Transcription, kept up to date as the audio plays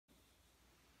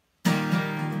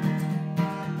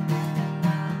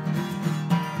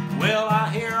Well, I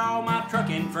hear all my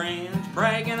trucking friends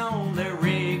bragging on their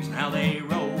rigs and how they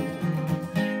roll.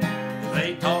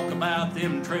 They talk about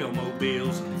them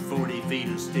Trailmobiles and 40 feet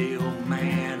of steel,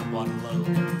 man, what a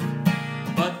load.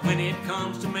 But when it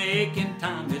comes to making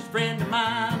time, this friend of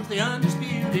mine's the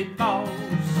undisputed boss.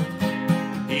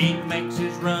 He makes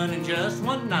his run in just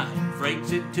one night,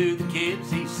 freights it to the kids,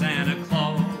 he's Santa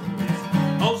Claus.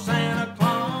 Oh, Santa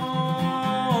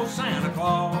Claus, Santa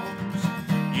Claus,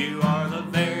 you are the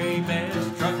very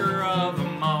best trucker of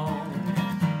them all.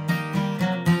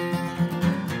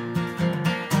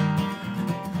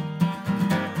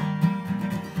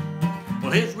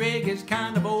 Well, his rig is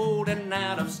kind of old and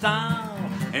out of style,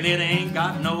 and it ain't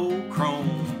got no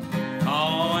chrome.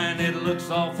 Oh, and it looks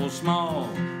awful small,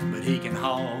 but he can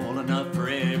haul enough for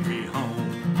every home.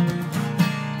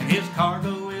 And his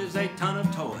cargo is a ton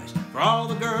of toys for all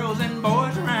the girls and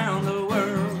boys around the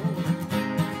world.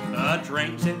 A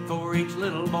train set for each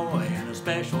little boy and a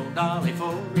special dolly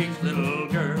for each little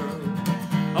girl.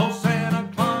 Oh, Santa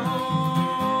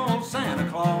Claus, Santa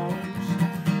Claus,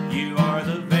 you are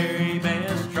the very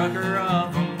best trucker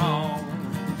of them all.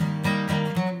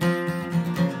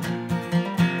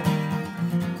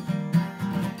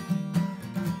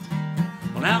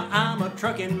 Well, now I'm a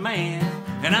trucking man,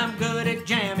 and I'm good at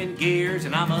jamming gears,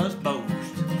 and I must boast.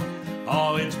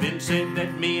 Oh, it's been said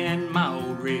that me and my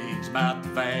old rig's about the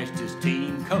fastest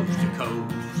team coast to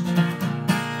coast.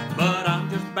 But I'm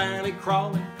just barely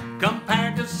crawling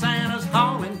compared to Santa's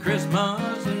hauling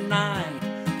Christmas night,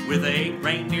 with 8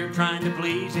 reindeer trying to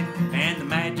please him, and the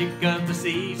magic of the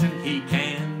season he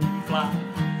can fly.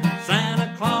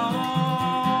 Santa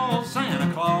Claus,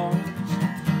 Santa Claus,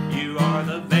 you are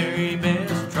the very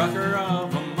best trucker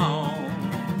of them all.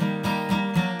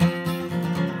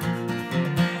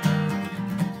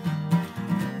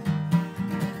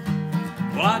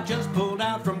 Well, I just pulled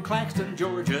out from Claxton,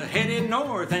 Georgia, headed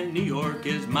north, and New York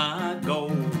is my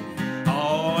goal.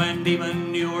 Oh, and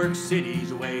even New York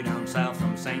City's way down south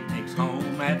from St. Nick's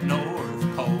home at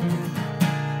North Pole.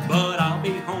 But I'll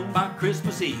be home by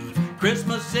Christmas Eve.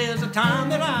 Christmas is a time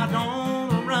that I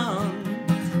don't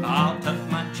run. I'll tuck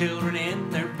my children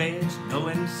in their beds,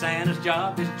 knowing Santa's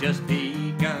job has just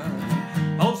begun.